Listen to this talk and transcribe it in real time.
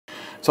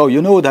So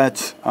you know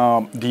that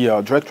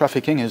the drug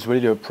trafficking is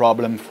really a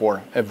problem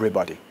for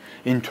everybody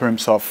in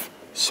terms of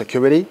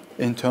security,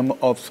 in terms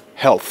of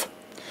health.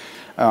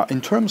 In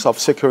terms of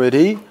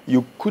security,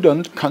 you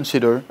couldn't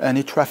consider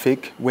any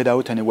traffic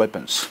without any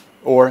weapons,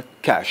 or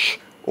cash,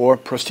 or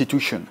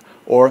prostitution,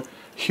 or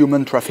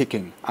human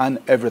trafficking, and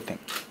everything.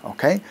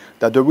 Okay,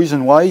 that's the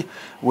reason why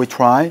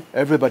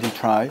everybody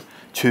try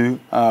to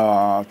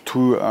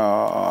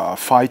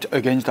fight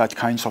against that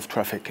kinds of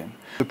trafficking.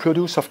 The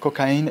produce of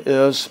cocaine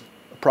is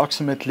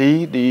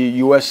approximately, the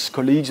US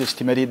colleagues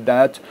estimated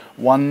that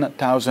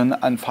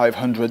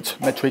 1,500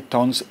 metric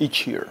tons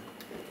each year.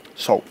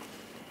 So,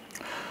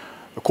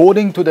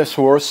 according to the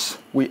source,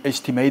 we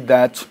estimate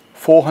that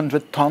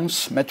 400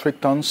 metric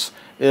tons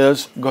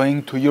is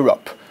going to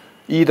Europe,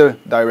 either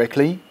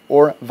directly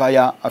or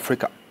via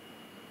Africa.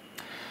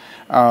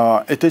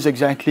 It is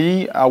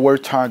exactly our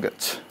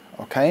target,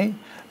 okay?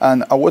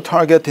 And our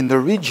target in the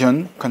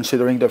region,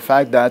 considering the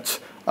fact that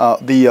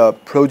the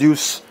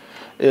produce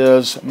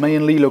is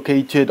mainly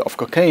located, of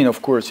cocaine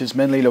of course, is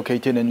mainly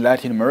located in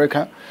Latin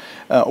America,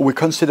 we're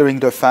considering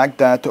the fact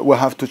that we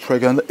have to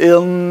struggle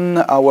in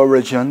our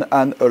region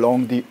and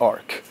along the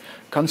arc.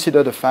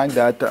 Consider the fact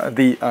that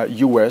the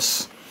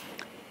US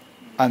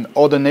and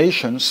other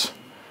nations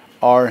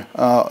are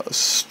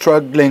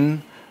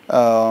struggling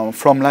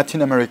from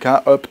Latin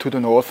America up to the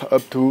north,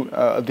 up to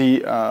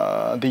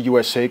the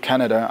USA,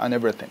 Canada, and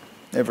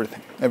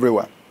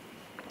everywhere.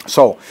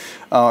 So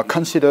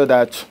consider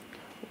that,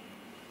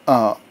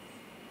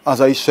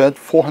 as I said,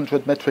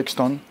 400 metric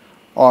tons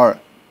are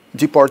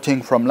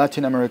departing from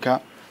Latin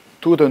America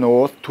to the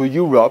north, to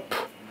Europe,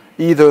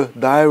 either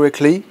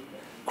directly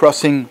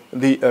crossing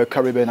the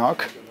Caribbean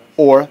arc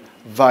or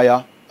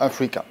via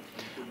Africa.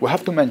 We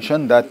have to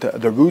mention that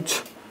the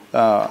route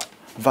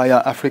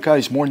via Africa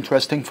is more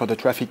interesting for the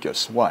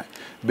traffickers. Why?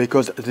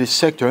 Because this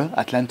sector,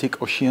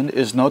 Atlantic Ocean,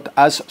 is not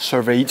as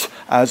surveyed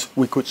as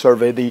we could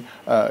survey the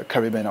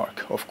Caribbean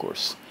arc, of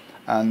course.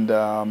 And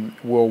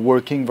we're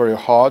working very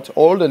hard,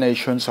 all the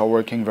nations are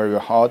working very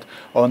hard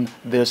on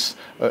this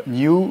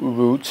new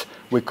route.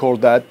 We call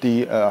that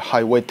the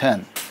Highway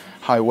 10,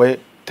 Highway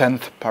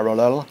 10th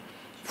parallel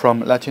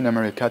from Latin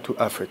America to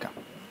Africa.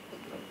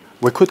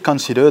 We could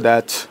consider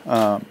that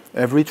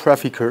every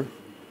trafficker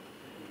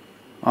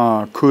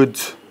could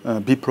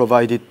be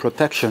provided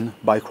protection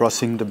by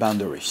crossing the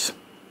boundaries.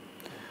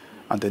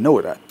 And they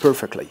know that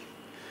perfectly.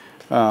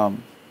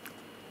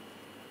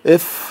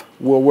 If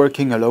we're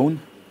working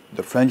alone,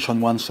 the French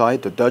on one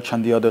side, the Dutch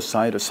on the other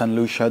side, the St.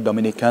 Lucia,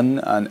 Dominican,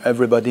 and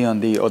everybody on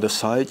the other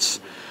sides,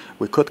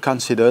 we could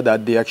consider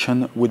that the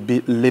action would be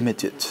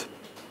limited.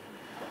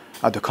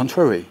 At the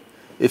contrary,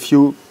 if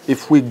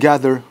we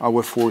gather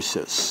our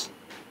forces,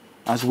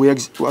 as we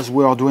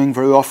are doing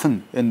very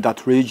often in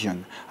that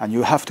region, and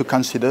you have to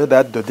consider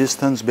that the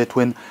distance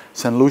between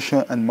St.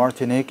 Lucia and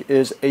Martinique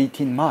is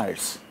 18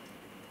 miles.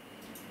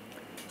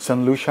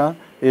 St. Lucia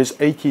is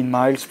 18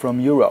 miles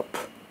from Europe,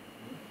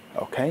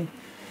 okay?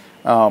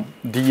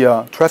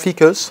 The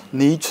traffickers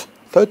need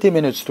 30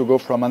 minutes to go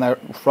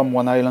from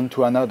one island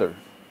to another.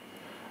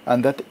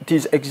 And that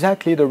is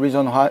exactly the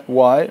reason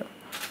why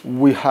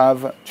we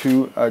have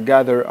to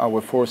gather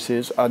our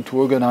forces and to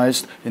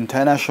organize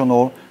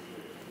international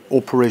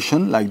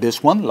operation like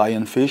this one,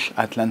 Lionfish,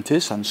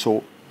 Atlantis, and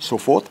so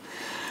forth,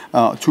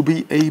 to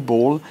be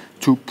able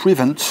to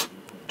prevent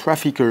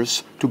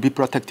traffickers to be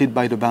protected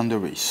by the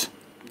boundaries.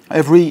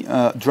 Every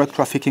drug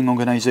trafficking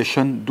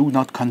organization do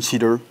not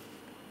consider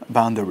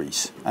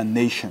boundaries and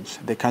nations.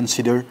 They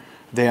consider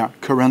their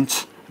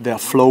current, their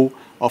flow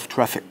of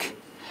traffic.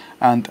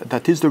 And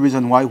that is the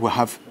reason why we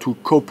have to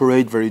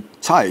cooperate very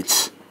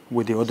tight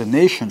with the other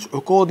nations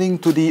according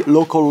to the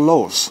local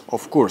laws,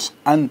 of course,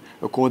 and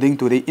according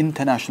to the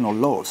international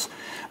laws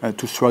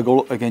to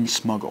struggle against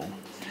smuggle.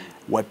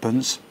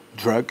 Weapons,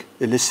 drug,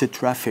 illicit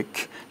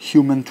traffic,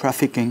 human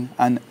trafficking,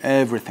 and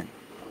everything.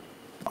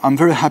 I'm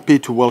very happy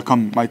to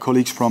welcome my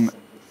colleagues from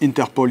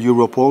Interpol,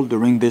 Europol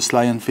during this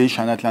Lionfish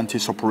and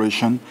Atlantis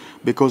operation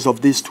because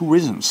of these two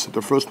reasons.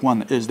 The first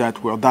one is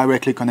that we are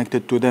directly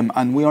connected to them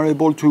and we are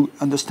able to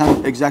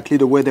understand exactly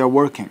the way they are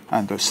working.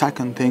 And the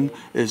second thing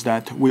is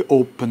that we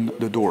open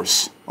the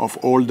doors of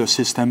all the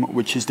system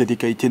which is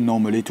dedicated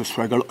normally to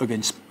struggle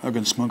against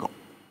smuggle.